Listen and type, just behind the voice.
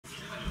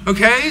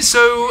Okay,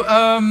 so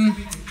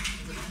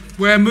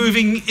we're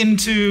moving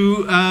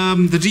into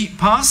the deep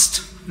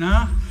past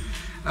now,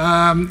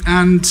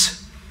 and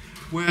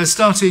we're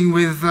starting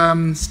with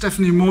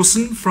Stephanie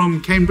Mawson from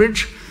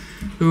Cambridge,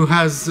 who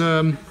has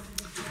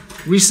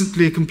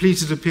recently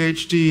completed a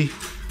PhD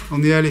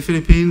on the early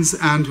Philippines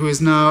and who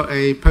is now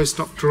a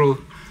postdoctoral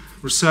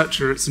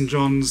researcher at St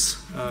John's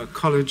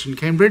College in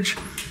Cambridge,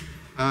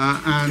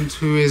 and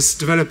who is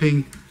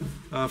developing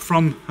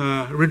from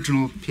her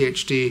original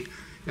PhD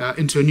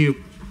into a new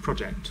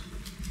project.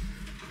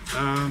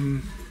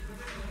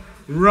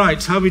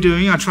 Right, how are we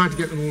doing? I tried to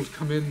get them all to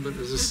come in, but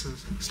there's a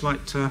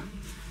slight...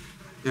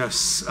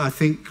 yes, I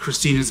think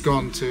Christine has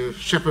gone to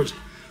shepherd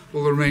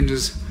all the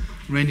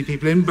remaining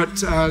people in,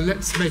 but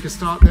let's make a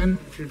start then,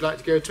 if you'd like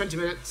to go. 20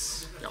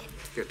 minutes. Yeah,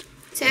 good.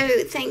 So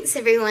thanks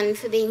everyone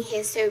for being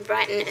here so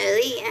bright and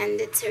early, and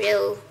it's a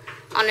real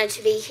honour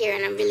to be here,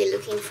 and I'm really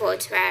looking forward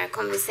to our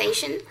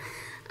conversation.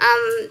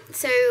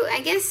 So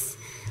I guess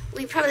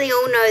we probably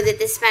all know that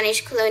the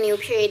Spanish colonial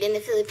period in the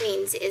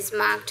Philippines is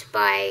marked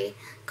by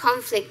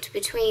conflict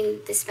between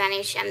the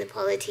Spanish and the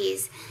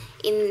polities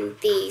in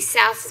the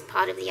south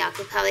part of the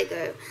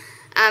archipelago.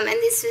 And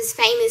this was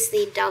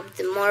famously dubbed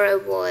the Moro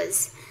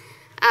Wars.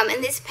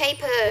 And this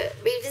paper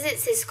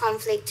revisits this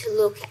conflict to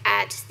look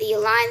at the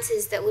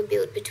alliances that were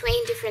built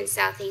between different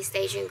Southeast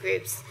Asian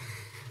groups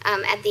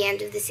at the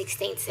end of the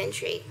 16th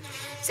century.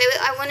 So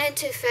I wanted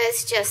to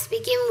first just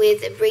begin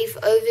with a brief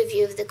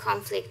overview of the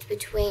conflict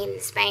between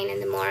Spain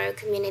and the Moro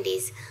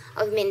communities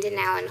of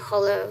Mindanao and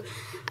Jolo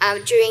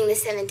during the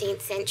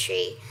 17th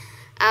century,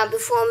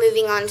 before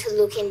moving on to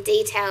look in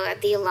detail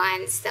at the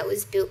alliance that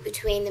was built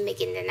between the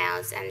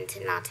Maguindanaos and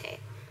Sultanates.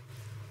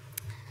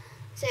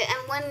 So,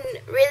 and one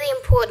really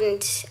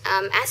important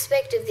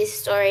aspect of this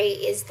story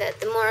is that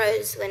the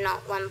Moros were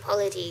not one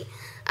polity.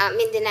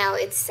 Mindanao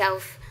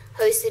itself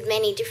hosted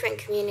many different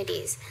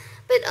communities,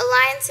 but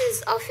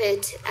alliances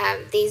offered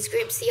these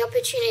groups the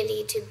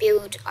opportunity to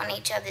build on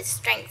each other's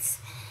strengths,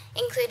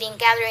 including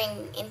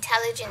gathering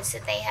intelligence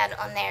that they had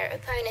on their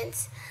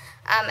opponents,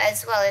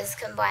 as well as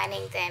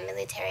combining their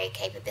military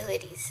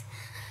capabilities.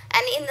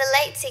 And in the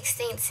late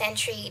 16th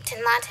century,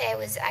 Ternate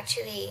was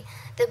actually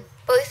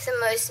both the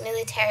most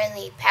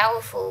militarily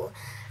powerful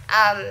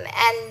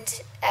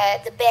and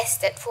the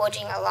best at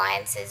forging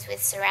alliances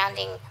with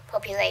surrounding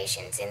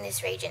populations in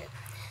this region.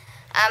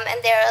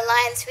 And their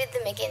alliance with the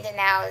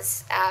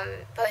Maguindanaos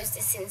posed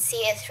a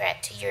sincere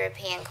threat to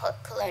European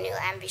colonial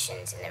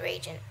ambitions in the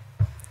region.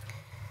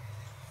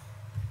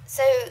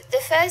 So the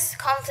first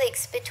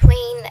conflicts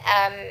between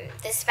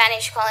the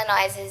Spanish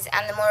colonizers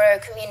and the Moro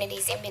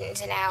communities in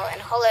Mindanao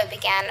and Jolo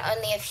began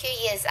only a few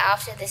years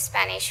after the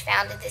Spanish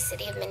founded the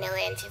city of Manila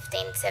in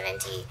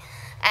 1570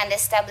 and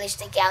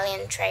established a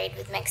galleon trade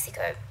with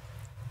Mexico.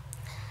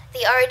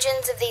 The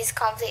origins of these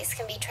conflicts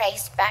can be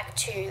traced back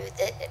to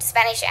the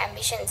Spanish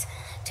ambitions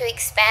to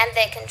expand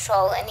their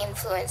control and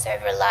influence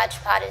over a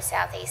large part of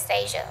Southeast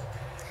Asia.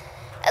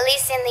 At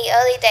least in the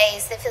early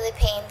days, the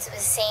Philippines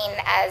was seen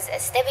as a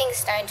stepping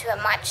stone to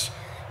a much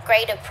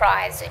greater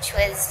prize, which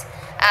was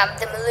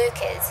the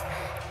Moluccas,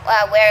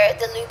 where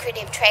the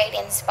lucrative trade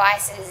in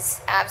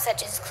spices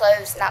such as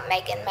cloves,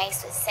 nutmeg, and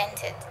mace was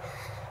centered.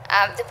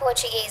 The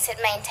Portuguese had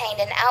maintained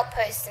an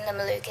outpost in the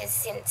Moluccas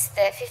since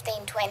the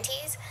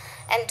 1520s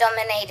and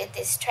dominated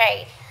this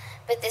trade,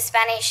 but the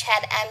Spanish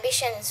had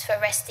ambitions for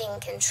wresting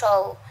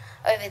control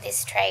over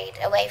this trade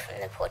away from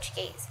the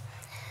Portuguese.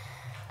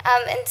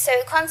 And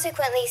so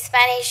consequently,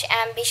 Spanish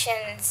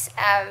ambitions,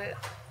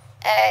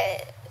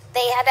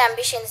 they had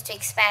ambitions to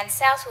expand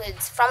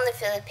southwards from the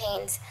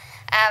Philippines,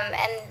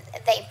 and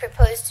they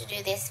proposed to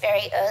do this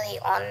very early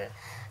on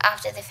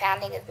after the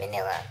founding of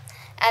Manila.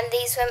 And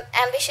these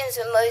ambitions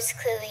were most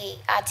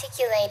clearly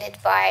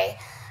articulated by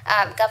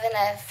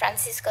Governor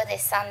Francisco de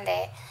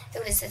Sande,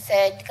 who was the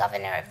third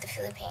governor of the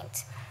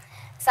Philippines.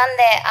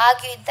 Sande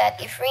argued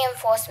that if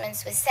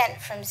reinforcements were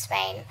sent from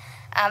Spain,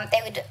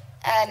 they would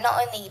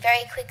not only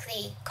very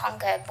quickly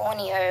conquer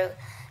Borneo,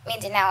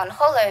 Mindanao and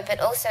Jolo, but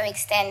also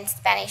extend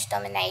Spanish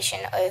domination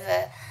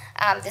over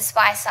the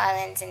Spice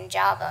Islands and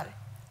Java.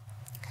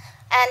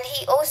 And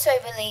he also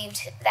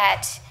believed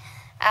that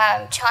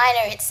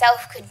China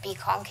itself could be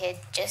conquered,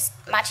 just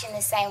much in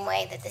the same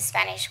way that the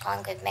Spanish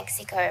conquered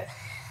Mexico,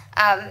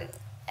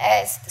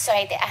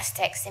 the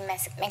Aztecs in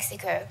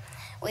Mexico,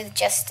 with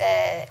just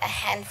a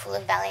handful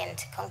of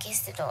valiant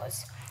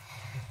conquistadors.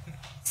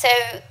 So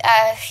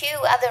a few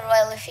other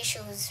royal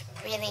officials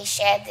really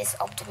shared this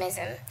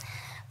optimism,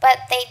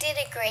 but they did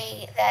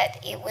agree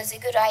that it was a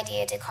good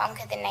idea to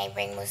conquer the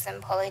neighbouring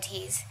Muslim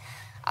polities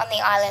on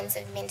the islands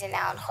of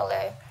Mindanao and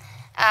Jolo,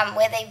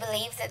 where they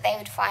believed that they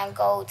would find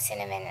gold,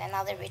 cinnamon and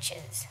other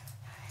riches.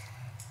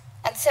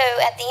 And so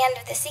at the end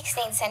of the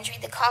 16th century,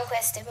 the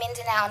conquest of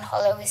Mindanao and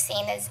Jolo was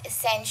seen as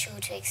essential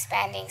to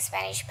expanding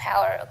Spanish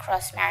power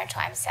across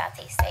maritime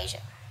Southeast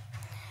Asia.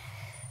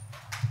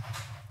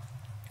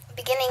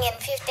 Beginning in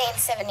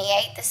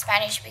 1578, the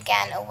Spanish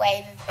began a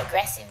wave of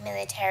aggressive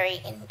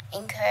military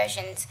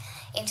incursions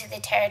into the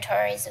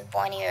territories of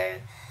Borneo,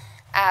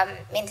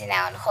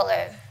 Mindanao and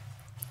Jolo.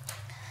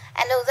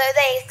 And although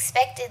they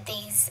expected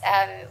these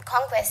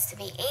conquests to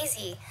be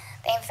easy,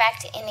 they in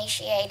fact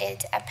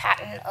initiated a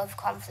pattern of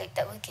conflict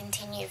that would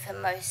continue for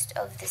most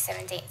of the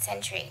 17th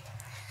century.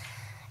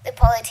 The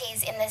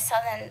polities in the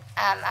southern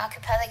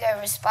archipelago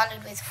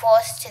responded with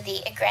force to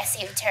the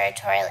aggressive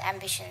territorial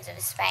ambitions of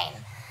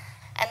Spain,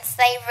 and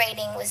slave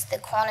raiding was the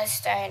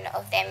cornerstone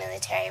of their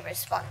military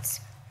response.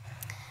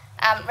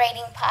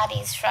 Raiding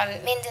parties from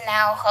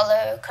Mindanao,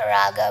 Jolo,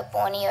 Caraga,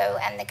 Borneo,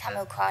 and the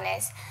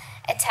Camucones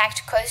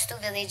attacked coastal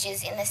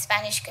villages in the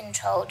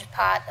Spanish-controlled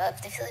part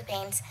of the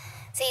Philippines,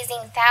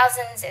 seizing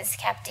thousands as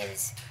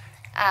captives,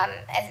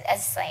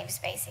 as slaves,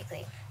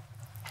 basically.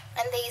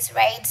 And these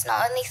raids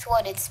not only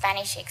thwarted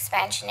Spanish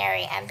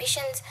expansionary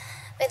ambitions,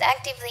 but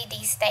actively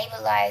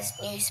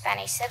destabilized new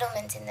Spanish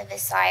settlements in the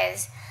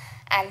Visayas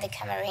and the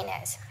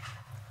Camarines.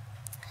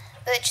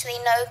 Virtually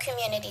no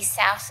community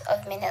south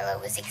of Manila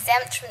was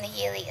exempt from the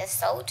yearly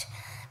assault,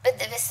 but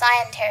the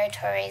Visayan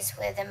territories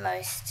were the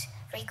most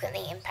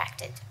frequently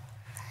impacted.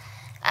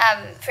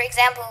 For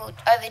example,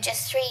 over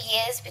just 3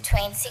 years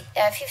between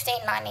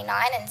 1599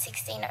 and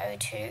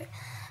 1602,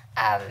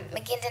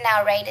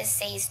 Maguindanao raiders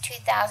seized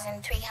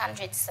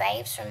 2,300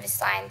 slaves from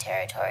Visayan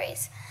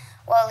territories,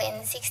 while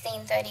in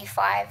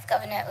 1635,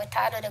 Governor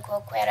Hurtado de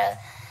Corcuera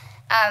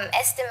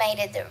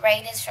estimated that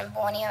raiders from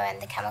Borneo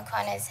and the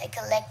Camucones had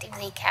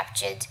collectively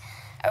captured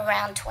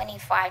around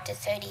 25,000 to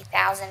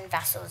 30,000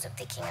 vassals of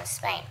the King of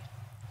Spain.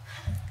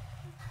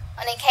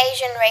 On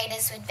occasion,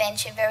 raiders would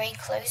venture very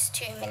close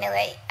to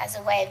Manila as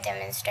a way of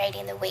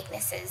demonstrating the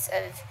weaknesses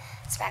of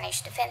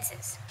Spanish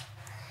defenses.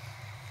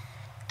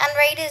 And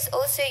raiders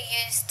also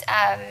used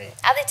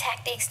other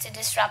tactics to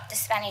disrupt the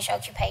Spanish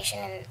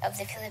occupation of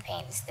the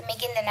Philippines. The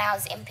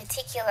Maguindanaos in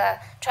particular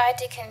tried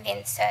to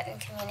convince certain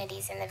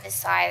communities in the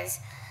Visayas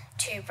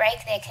to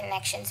break their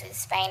connections with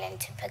Spain and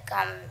to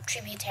become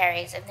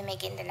tributaries of the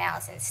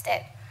Maguindanaos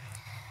instead.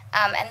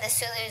 And the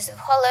Zulus of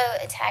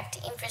Jolo attacked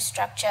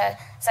infrastructure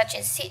such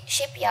as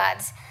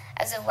shipyards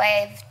as a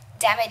way of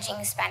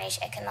damaging Spanish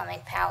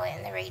economic power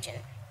in the region.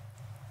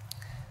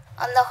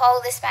 On the whole,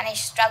 the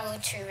Spanish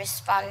struggled to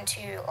respond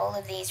to all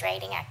of these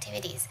raiding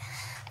activities.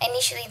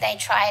 Initially, they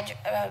tried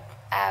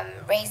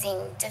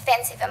raising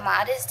defensive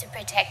armadas to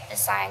protect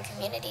Visayan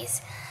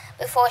communities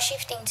before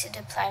shifting to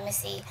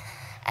diplomacy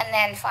and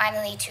then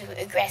finally to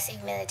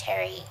aggressive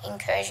military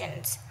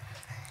incursions.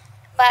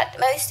 But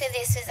most of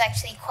this was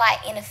actually quite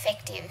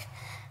ineffective,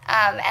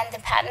 and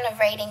the pattern of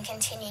raiding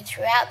continued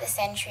throughout the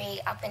century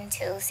up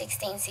until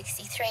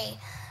 1663,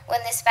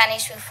 when the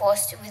Spanish were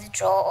forced to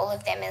withdraw all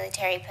of their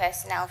military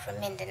personnel from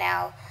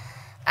Mindanao,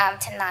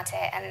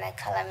 Ternate, and the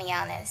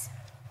Calamianes.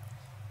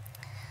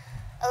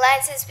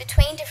 Alliances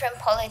between different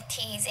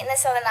polities in the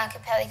southern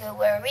archipelago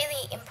were a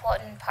really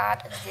important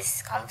part of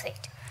this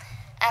conflict.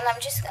 And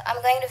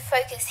I'm going to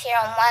focus here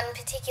on one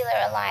particular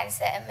alliance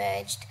that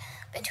emerged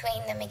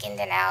between the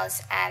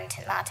Maguindanaos and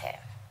Ternate.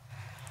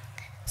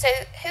 So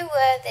who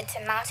were the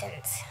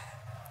Ternatans?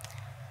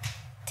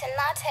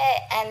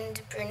 Ternate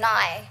and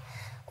Brunei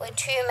were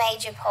two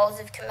major poles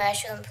of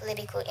commercial and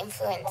political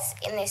influence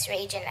in this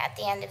region at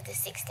the end of the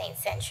 16th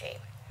century.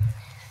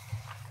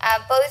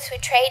 Both were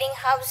trading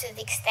hubs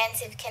with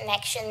extensive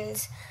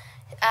connections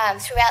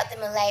throughout the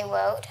Malay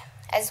world,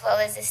 as well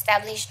as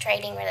established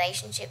trading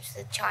relationships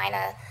with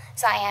China,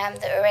 Siam,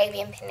 the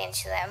Arabian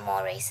Peninsula, and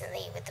more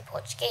recently with the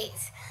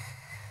Portuguese.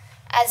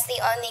 As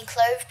the only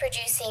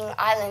clove-producing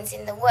islands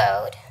in the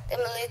world, the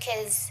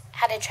Moluccas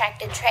had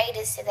attracted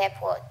traders to their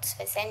ports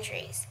for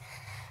centuries.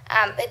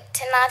 But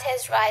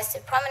Ternate's rise to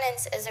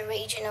prominence as a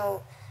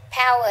regional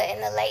power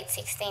in the late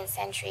 16th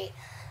century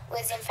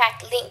was in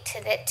fact linked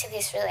to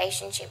this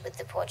relationship with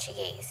the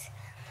Portuguese.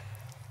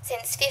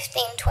 Since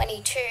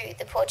 1522,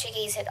 the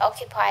Portuguese had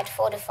occupied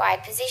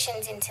fortified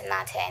positions in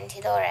Ternate and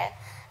Tidore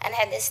and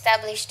had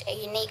established a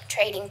unique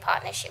trading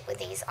partnership with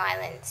these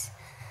islands.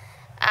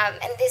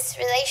 And this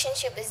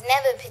relationship was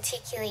never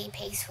particularly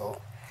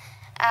peaceful,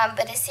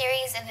 but a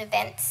series of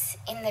events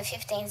in the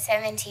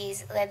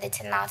 1570s led the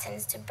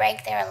Ternatans to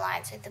break their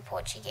alliance with the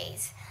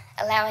Portuguese,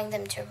 allowing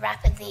them to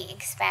rapidly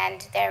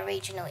expand their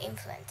regional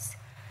influence.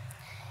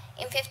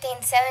 In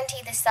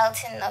 1570, the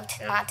Sultan of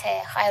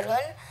Ternate,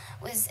 Hairun,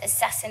 was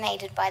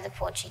assassinated by the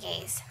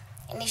Portuguese,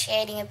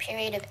 initiating a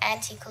period of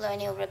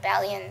anti-colonial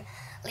rebellion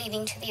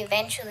leading to the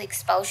eventual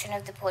expulsion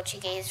of the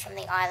Portuguese from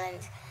the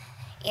island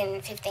in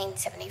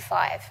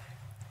 1575.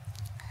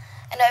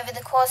 And over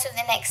the course of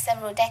the next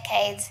several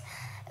decades,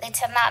 the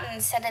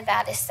Ternatans set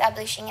about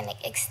establishing an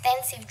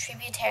extensive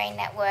tributary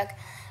network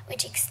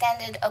which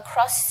extended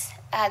across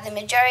the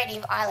majority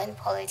of island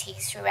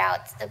polities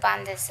throughout the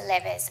Banda,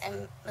 Celebes,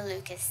 and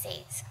Moluccas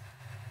seas.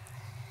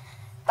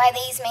 By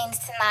these means,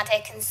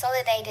 Ternate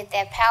consolidated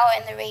their power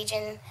in the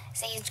region,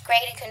 seized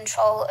greater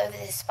control over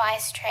the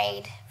spice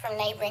trade from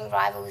neighbouring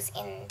rivals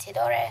in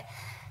Tidore,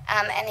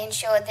 and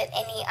ensured that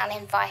any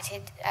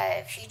uninvited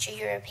future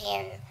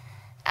European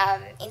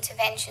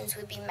interventions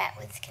would be met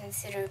with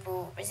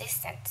considerable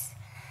resistance.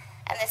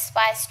 And the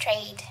spice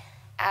trade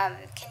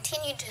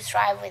continued to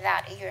thrive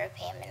without a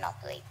European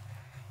monopoly.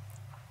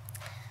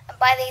 And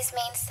by these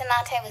means,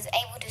 Ternate was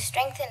able to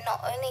strengthen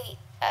not only,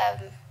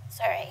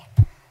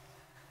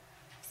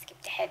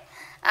 skipped ahead,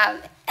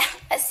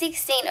 a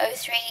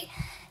 1603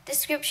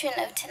 description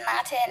of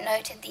Ternate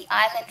noted the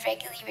island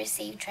regularly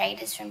received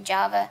traders from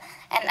Java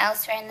and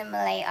elsewhere in the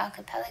Malay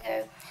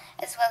archipelago,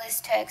 as well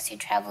as Turks who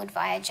travelled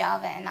via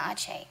Java and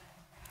Aceh.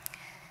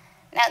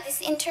 Now,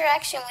 this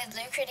interaction with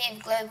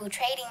lucrative global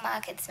trading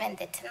markets meant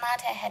that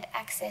Ternate had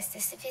access to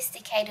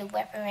sophisticated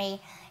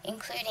weaponry,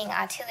 including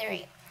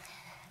artillery.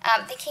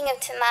 The king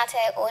of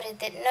Ternate ordered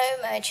that no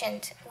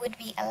merchant would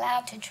be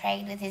allowed to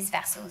trade with his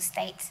vassal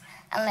states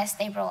unless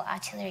they brought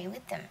artillery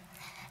with them.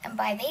 And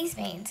by these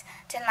means,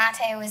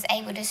 Ternate was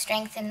able to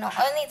strengthen not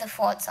only the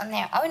forts on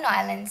their own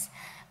islands,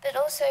 but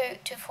also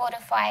to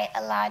fortify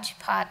a large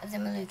part of the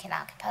Moluccan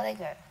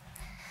archipelago.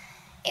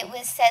 It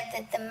was said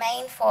that the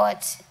main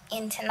fort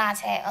in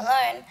Ternate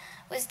alone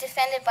was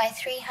defended by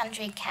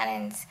 300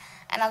 cannons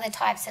and other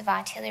types of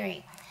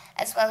artillery,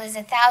 as well as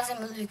 1,000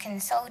 Moluccan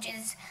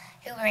soldiers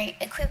who were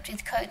equipped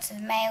with coats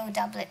of mail,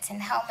 doublets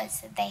and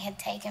helmets that they had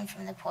taken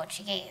from the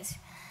Portuguese.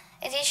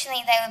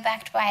 Additionally, they were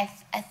backed by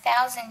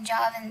 1,000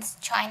 Javans,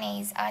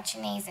 Chinese,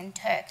 Achinese and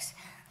Turks,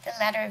 the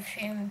latter of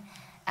whom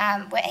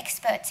were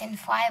experts in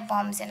fire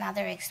bombs and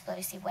other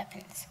explosive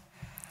weapons.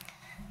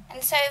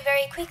 And so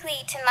very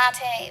quickly,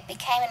 Ternate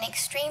became an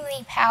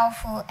extremely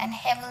powerful and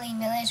heavily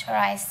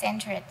militarized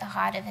center at the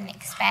heart of an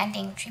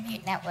expanding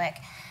tribute network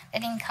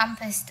that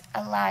encompassed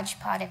a large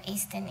part of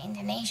eastern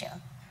Indonesia.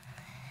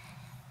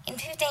 In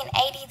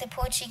 1580, the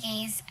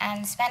Portuguese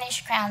and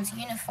Spanish crowns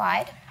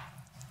unified,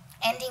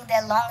 ending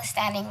their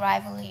long-standing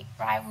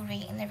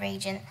rivalry in the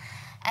region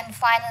and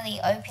finally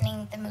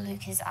opening the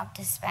Moluccas up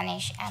to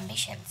Spanish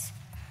ambitions.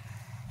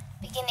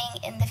 Beginning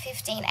in the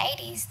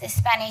 1580s, the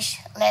Spanish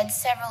led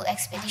several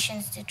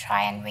expeditions to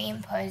try and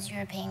reimpose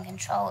European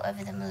control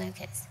over the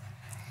Moluccas.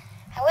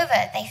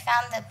 However, they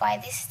found that by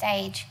this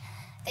stage,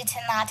 the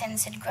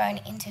Ternatans had grown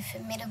into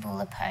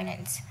formidable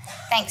opponents,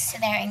 thanks to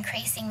their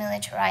increasing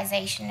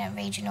militarization and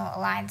regional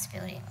alliance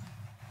building.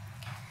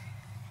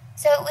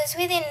 So it was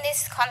within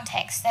this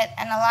context that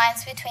an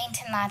alliance between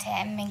Ternate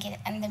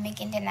and the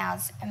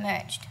Maguindanaos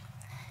emerged.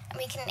 And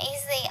we can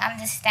easily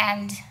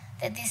understand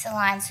that this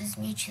alliance was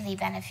mutually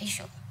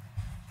beneficial.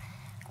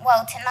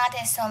 While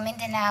Ternate saw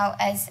Mindanao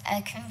as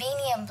a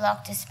convenient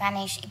block to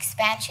Spanish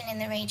expansion in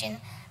the region,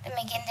 the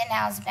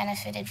Maguindanaos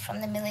benefited from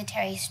the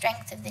military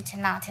strength of the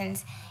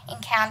Ternatans in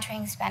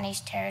countering Spanish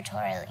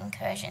territorial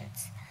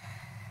incursions.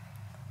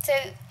 So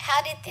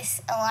how did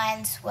this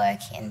alliance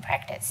work in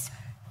practice?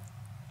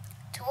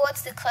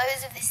 Towards the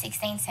close of the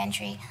 16th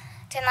century,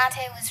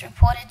 Ternate was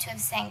reported to have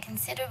sent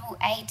considerable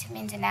aid to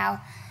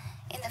Mindanao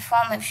in the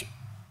form of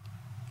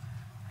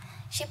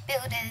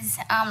shipbuilders,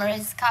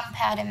 armourers,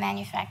 gunpowder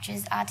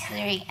manufacturers,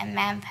 artillery and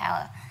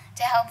manpower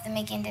to help the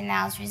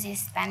Maguindanaos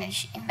resist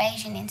Spanish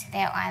invasion into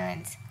their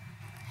islands.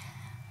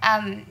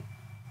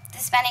 The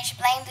Spanish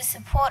blamed the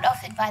support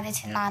offered by the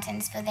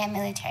Ternatans for their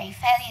military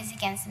failures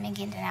against the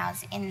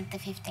Maguindanaos in the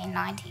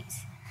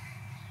 1590s.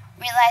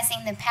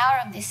 Realizing the power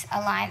of this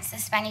alliance, the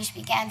Spanish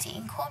began to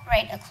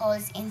incorporate a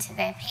clause into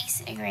their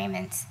peace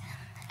agreements,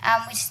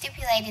 which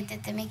stipulated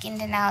that the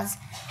Maguindanaos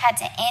had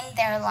to end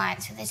their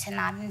alliance with the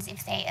Ternatans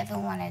if they ever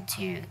wanted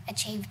to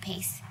achieve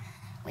peace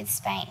with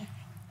Spain.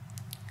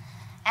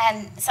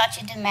 And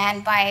such a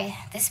demand by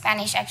the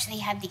Spanish actually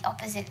had the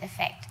opposite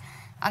effect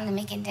on the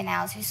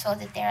Maguindanaos, who saw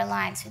that their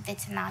alliance with the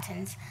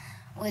Ternatans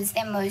was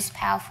their most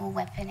powerful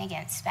weapon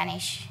against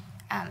Spanish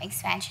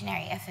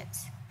expansionary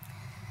efforts.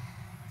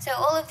 So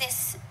all of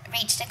this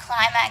reached a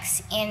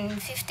climax in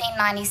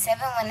 1597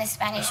 when the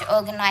Spanish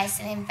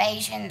organized an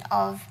invasion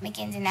of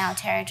Maguindanao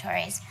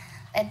territories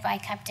led by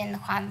Captain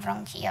Juan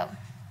Ronquillo.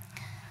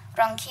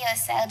 Ronquillo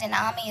sailed an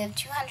army of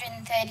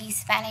 230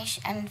 Spanish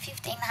and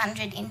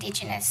 1,500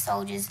 indigenous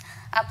soldiers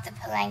up the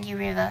Pelangi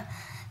River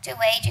to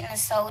wage an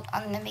assault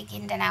on the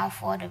Maguindanao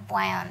fort of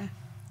Buayan.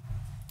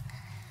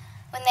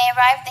 When they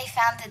arrived, they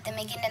found that the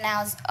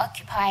Maguindanaos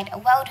occupied a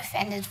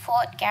well-defended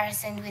fort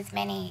garrisoned with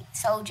many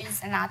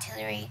soldiers and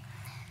artillery.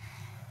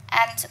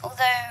 And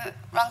although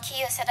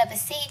Ronquillo set up a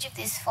siege of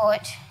this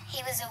fort,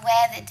 he was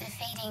aware that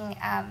defeating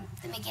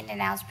the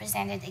Maguindanaos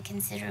presented a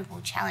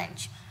considerable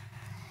challenge.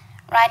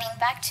 Riding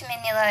back to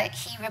Manila,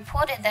 he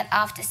reported that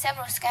after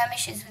several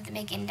skirmishes with the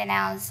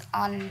Maguindanaos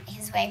on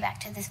his way back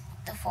to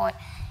the fort,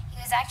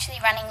 he was actually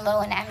running low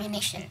on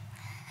ammunition.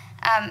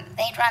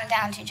 They'd run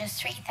down to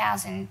just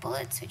 3,000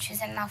 bullets, which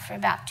was enough for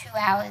about 2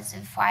 hours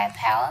of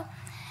firepower.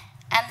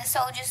 And the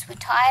soldiers were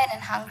tired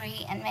and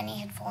hungry, and many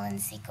had fallen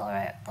sick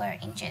or were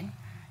injured.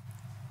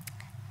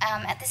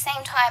 At the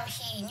same time,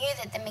 he knew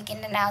that the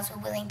Maguindanaos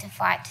were willing to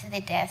fight to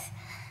the death,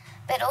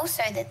 but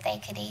also that they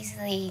could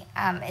easily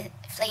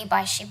flee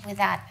by ship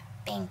without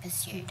being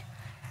pursued.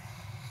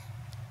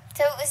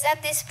 So it was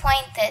at this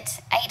point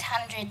that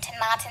 800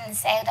 Ternatans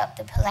sailed up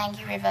the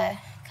Pelangi River,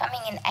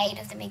 coming in aid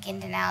of the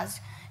Maguindanaos,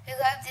 who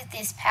hoped that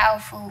this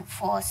powerful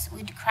force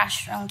would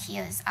crush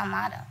Ronquillo's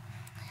armada.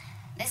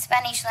 The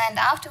Spanish learned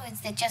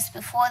afterwards that just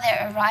before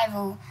their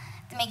arrival,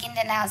 the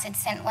Maguindanaos had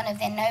sent one of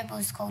their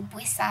nobles called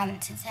Buisan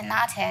to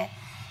Ternate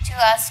to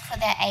ask for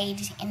their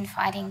aid in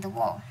fighting the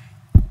war.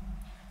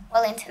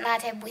 Well, in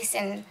Ternate,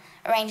 Mawson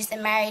arranged the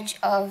marriage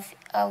of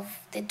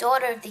the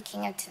daughter of the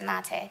king of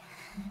Ternate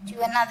to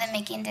another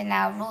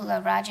Maguindanao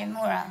ruler, Raja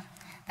Mura,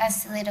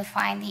 thus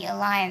solidifying the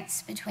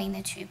alliance between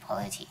the two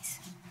polities.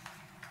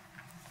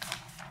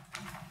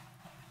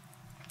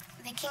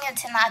 The king of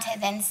Ternate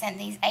then sent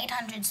these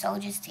 800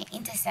 soldiers to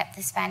intercept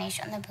the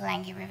Spanish on the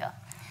Palangi River.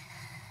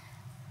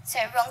 So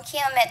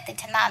Ronquillo met the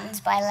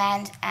Ternatans by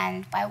land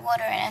and by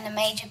water, and a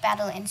major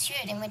battle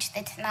ensued in which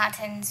the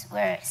Ternatans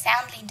were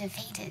soundly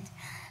defeated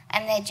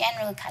and their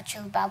general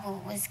Kachul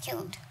Babu was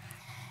killed.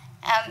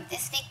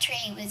 This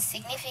victory was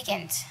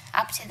significant.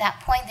 Up to that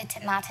point, the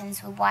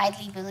Ternatans were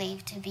widely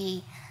believed to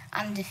be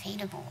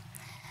undefeatable.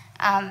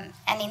 And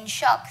in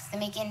shock, the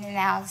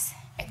Maguindanaos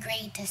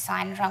agreed to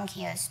sign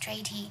Ronquillo's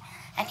treaty,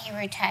 and he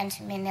returned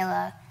to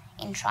Manila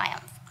in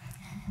triumph.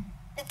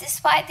 But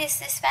despite this,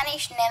 the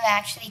Spanish never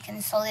actually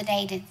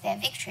consolidated their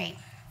victory.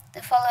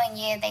 The following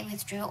year, they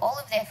withdrew all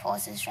of their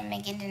forces from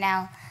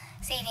Maguindanao,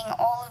 ceding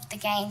all of the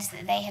gains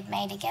that they had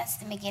made against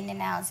the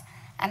Maguindanaos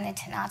and the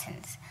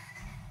Ternatans.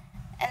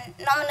 And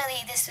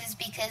nominally, this was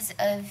because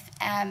of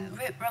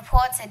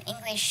reports that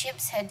English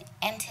ships had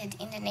entered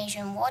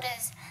Indonesian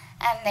waters,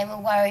 and they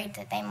were worried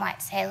that they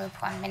might sail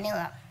upon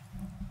Manila.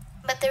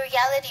 But the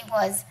reality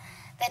was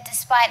that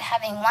despite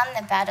having won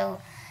the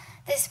battle,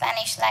 the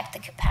Spanish lacked the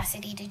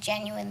capacity to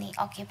genuinely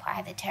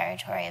occupy the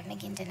territory of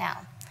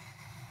Maguindanao.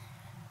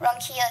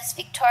 Ronquillo's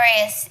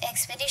victorious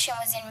expedition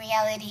was in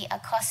reality a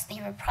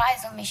costly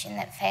reprisal mission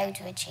that failed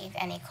to achieve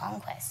any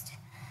conquest.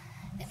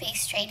 The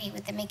peace treaty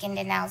with the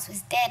Maguindanaos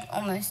was dead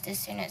almost as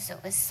soon as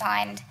it was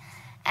signed,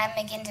 and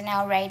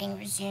Maguindanao raiding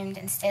resumed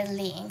and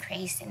steadily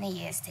increased in the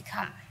years to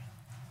come.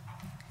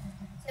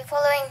 So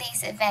following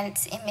these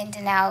events in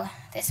Mindanao,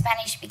 the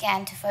Spanish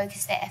began to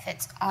focus their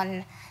efforts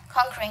on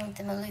conquering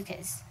the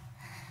Moluccas.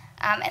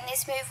 And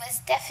this move was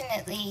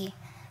definitely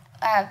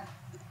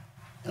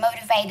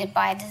motivated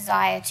by a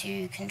desire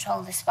to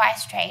control the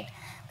spice trade,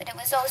 but it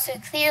was also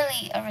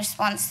clearly a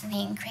response to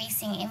the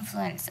increasing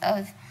influence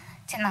of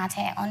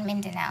Ternate on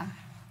Mindanao.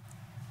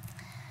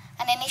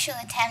 An initial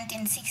attempt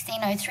in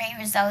 1603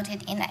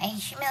 resulted in a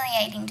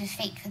humiliating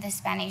defeat for the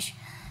Spanish,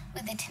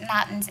 with the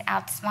Ternatans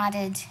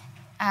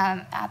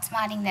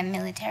outsmarting them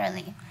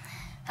militarily.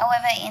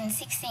 However, in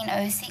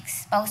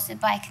 1606, bolstered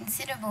by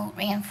considerable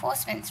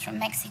reinforcements from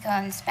Mexico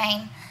and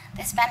Spain,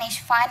 the Spanish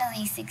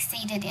finally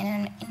succeeded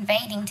in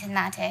invading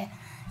Ternate,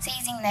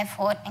 seizing their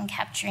fort and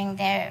capturing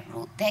their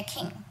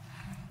king.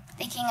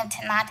 The king of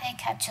Ternate,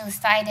 Kachul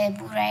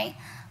Bure,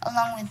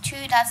 along with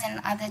 24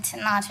 other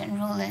Ternatan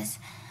rulers,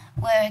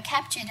 were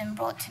captured and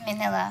brought to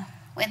Manila,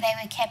 where they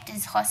were kept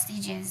as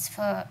hostages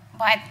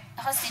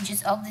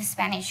of the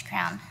Spanish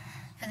crown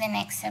for the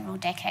next several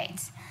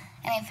decades.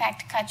 And in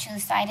fact, Kachul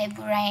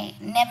Bure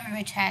never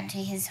returned to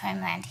his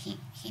homeland.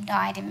 He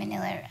died in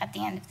Manila at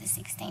the end of the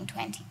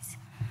 1620s.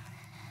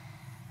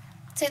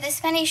 So the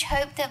Spanish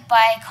hoped that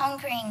by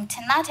conquering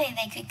Ternate,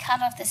 they could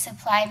cut off the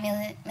supply of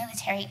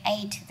military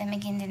aid to the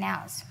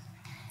Maguindanaos.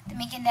 The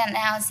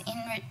Maguindanaos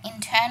in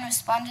turn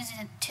responded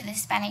to the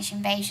Spanish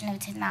invasion of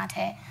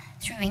Ternate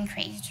through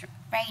increased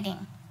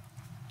raiding.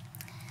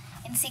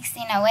 In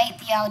 1608,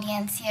 the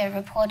Audiencia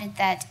reported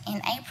that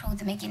in April,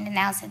 the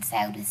Maguindanaos had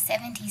sailed with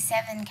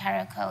 77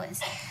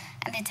 caracoas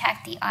and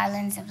attacked the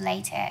islands of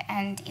Leyte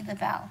and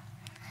Ibabao.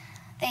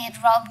 They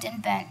had robbed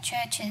and burnt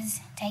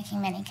churches,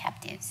 taking many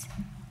captives.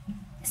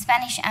 The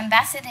Spanish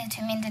ambassador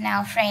to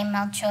Mindanao, Fray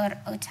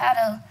Melchor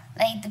Hurtado,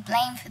 laid the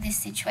blame for this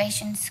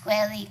situation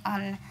squarely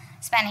on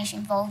Spanish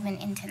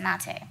involvement in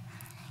Ternate.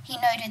 He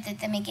noted that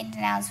the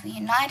Maguindanaos were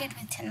united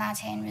with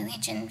Ternate in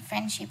religion,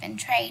 friendship, and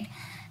trade,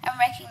 and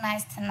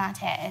recognized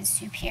Ternate as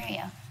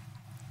superior.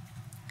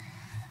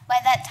 By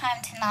that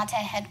time,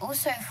 Ternate had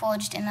also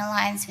forged an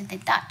alliance with the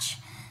Dutch,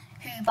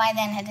 who by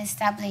then had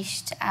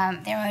established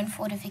their own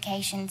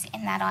fortifications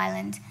in that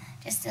island,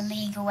 just a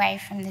league away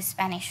from the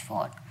Spanish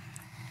fort.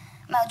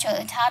 Melchor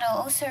Hurtado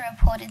also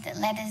reported that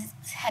letters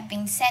had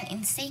been sent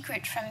in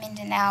secret from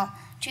Mindanao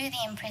to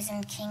the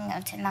imprisoned king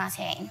of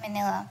Ternate in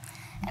Manila,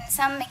 and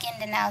some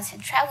Maguindanaos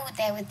had travelled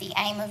there with the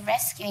aim of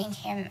rescuing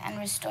him and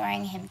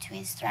restoring him to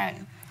his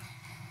throne.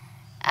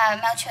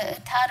 Melchor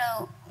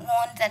Hurtado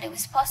warned that it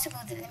was possible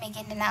that the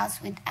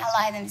Maguindanaos would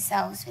ally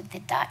themselves with the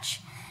Dutch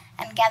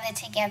and gather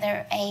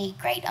together a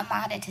great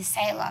armada to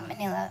sail on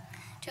Manila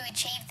to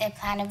achieve their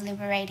plan of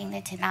liberating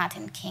the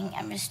Ternatan king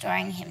and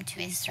restoring him to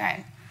his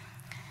throne.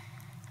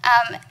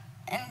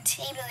 And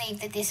he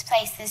believed that this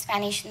placed the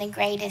Spanish in the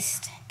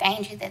greatest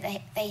danger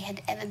that they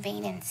had ever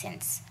been in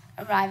since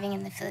arriving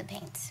in the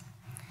Philippines.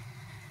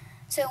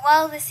 So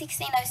while the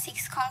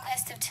 1606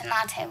 conquest of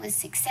Ternate was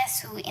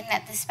successful in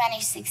that the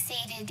Spanish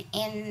succeeded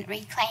in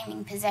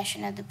reclaiming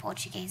possession of the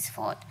Portuguese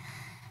fort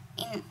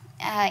in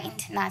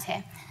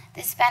Ternate,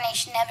 the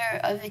Spanish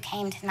never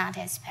overcame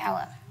Ternate's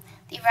power.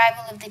 The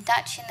arrival of the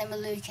Dutch in the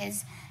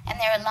Moluccas and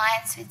their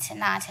alliance with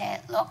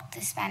Ternate locked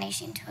the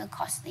Spanish into a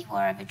costly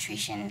war of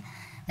attrition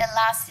that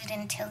lasted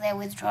until their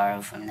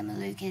withdrawal from the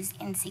Moluccas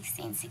in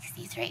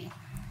 1663.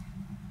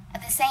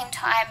 At the same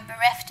time,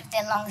 bereft of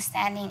their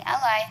long-standing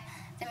ally,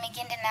 the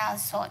Maguindanaos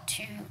sought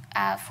to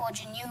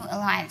forge a new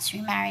alliance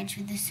through marriage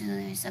with the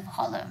Zulus of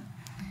Holo.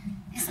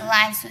 This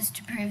alliance was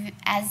to prove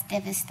as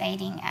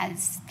devastating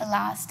as the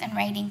last, and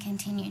raiding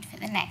continued for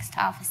the next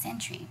half a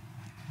century.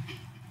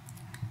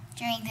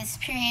 During this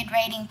period,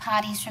 raiding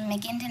parties from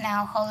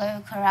Maguindanao,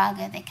 Holo,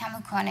 Caraga, the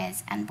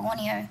Camucones, and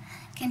Borneo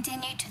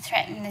continued to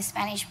threaten the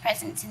Spanish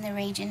presence in the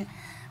region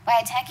by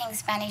attacking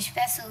Spanish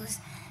vessels,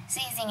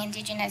 seizing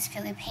indigenous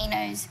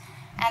Filipinos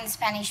and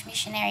Spanish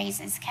missionaries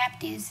as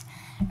captives,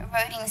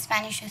 eroding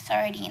Spanish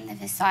authority in the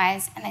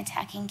Visayas, and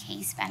attacking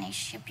key Spanish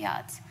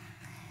shipyards.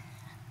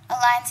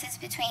 Alliances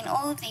between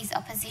all of these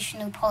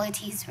oppositional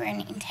polities were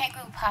an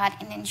integral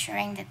part in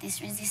ensuring that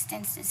this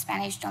resistance to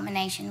Spanish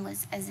domination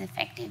was as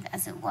effective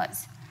as it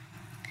was.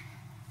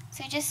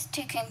 So just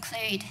to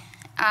conclude,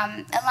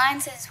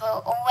 alliances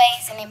were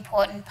always an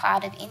important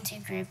part of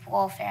intergroup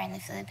warfare in the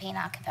Philippine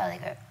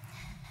archipelago.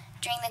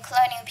 During the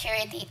colonial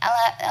period, the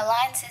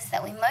alliances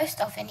that we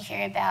most often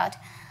hear about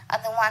are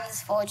the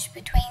ones forged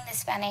between the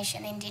Spanish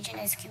and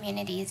indigenous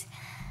communities,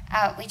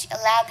 which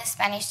allowed the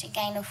Spanish to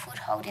gain a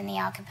foothold in the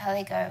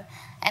archipelago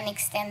and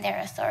extend their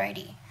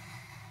authority.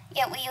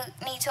 Yet we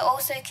need to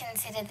also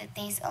consider that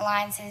these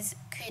alliances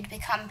could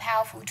become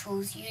powerful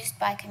tools used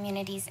by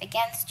communities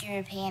against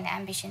European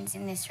ambitions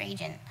in this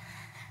region.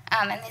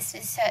 And this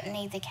was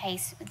certainly the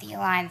case with the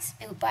alliance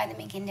built by the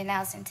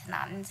Maguindanaos and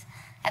Sultanates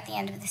at the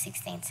end of the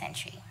 16th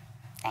century.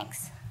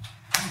 Thanks.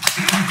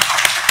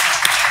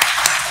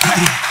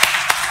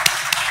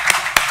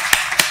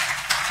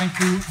 Thank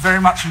you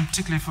very much, and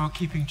particularly for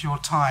keeping to your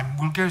time.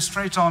 We'll go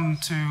straight on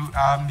to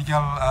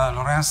Miguel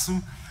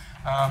Lourenço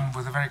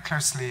with a very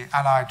closely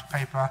allied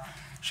paper,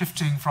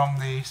 shifting from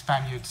the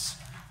Spaniards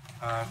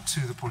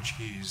to the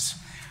Portuguese.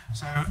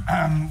 So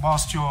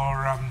whilst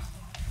you're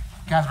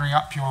gathering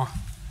up your...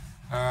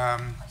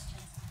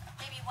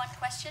 Maybe one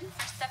question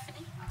for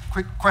Stephanie?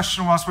 Quick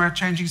question whilst we're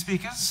changing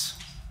speakers.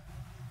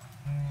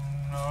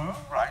 No,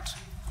 right.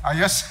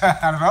 Yes,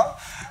 Annabelle.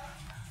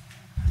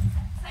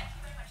 Thank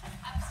you very much.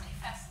 Absolutely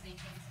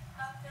fascinating.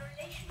 The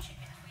relationship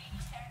between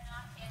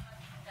Ternate and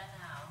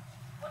Maguindanao,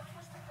 what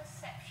was the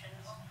perception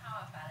of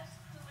power balance?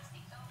 Who was the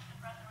older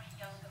brother or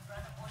younger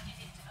brother, or did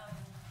it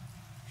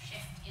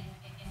shift in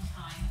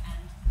time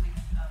and with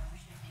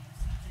shifting of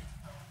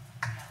political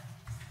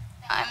realities?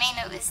 I mean,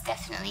 it was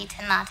definitely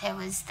Ternate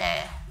was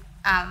the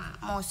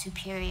more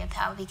superior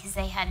power, because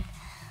they had,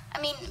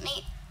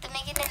 the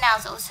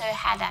Maguindanaos also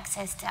had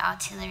access to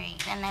artillery,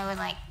 and they were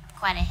like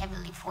quite a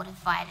heavily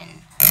fortified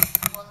and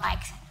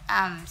warlike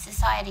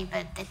society,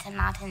 but the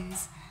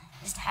Ternatans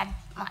just had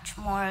much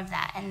more of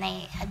that, and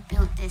they had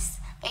built this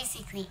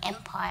basically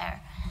empire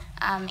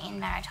in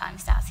maritime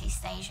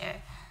Southeast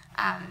Asia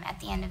at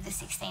the end of the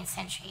 16th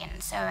century,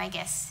 and so I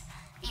guess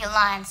the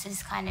alliance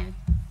was kind of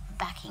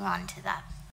backing on to that.